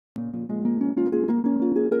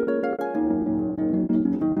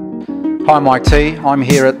Hi, I'm Mike T. I'm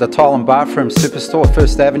here at the Tile and Bathroom Superstore,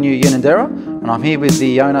 1st Avenue, Unanderra, and I'm here with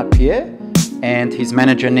the owner Pierre and his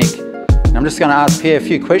manager Nick. And I'm just going to ask Pierre a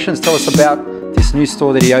few questions. Tell us about this new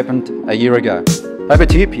store that he opened a year ago. Over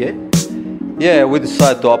to you, Pierre. Yeah, we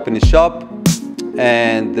decided to open a shop,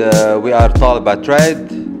 and we are tile by trade.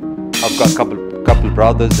 I've got a couple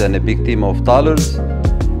brothers and a big team of tilers,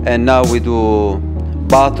 and now we do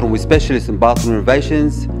bathroom. We're specialists in bathroom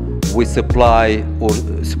renovations. We supply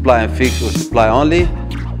and fix, or supply only,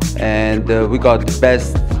 and we got the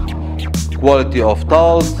best quality of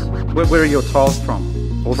tiles. Where are your tiles from?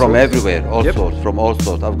 From everywhere, all sorts, from all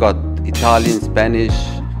sorts. I've got Italian, Spanish,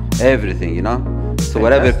 everything, you know. So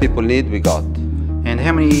whatever people need, we got. And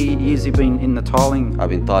how many years have you been in the tiling?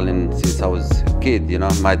 I've been tiling since I was a kid, you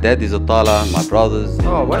know. My dad is a tiler, my brothers,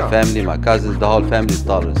 my family, my cousins, the whole family is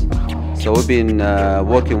tilers. So we've been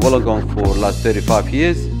working Wollongong for the last 35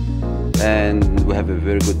 years, and we have a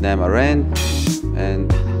very good name around.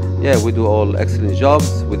 And yeah, we do all excellent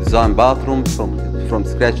jobs. We design bathrooms from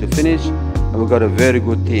scratch to finish, and we've got a very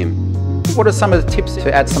good team. What are some of the tips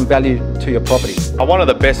to add some value to your property? One of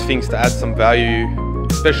the best things to add some value,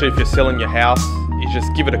 especially if you're selling your house, is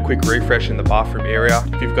just give it a quick refresh in the bathroom area.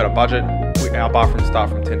 If you've got a budget, our bathrooms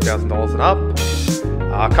start from $10,000 and up.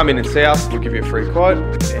 Come in and see us, we'll give you a free quote,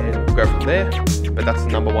 and we'll go from there. But that's the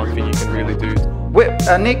number one thing you can really do.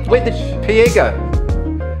 Nick, where did Pierre go?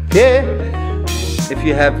 Pierre? If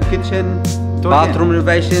you have kitchen, bathroom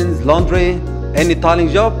renovations, laundry, any tiling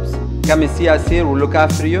jobs, come and see us here, we'll look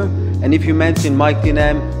after you. And if you mention Mike T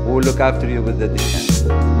name, we'll look after you with the discount.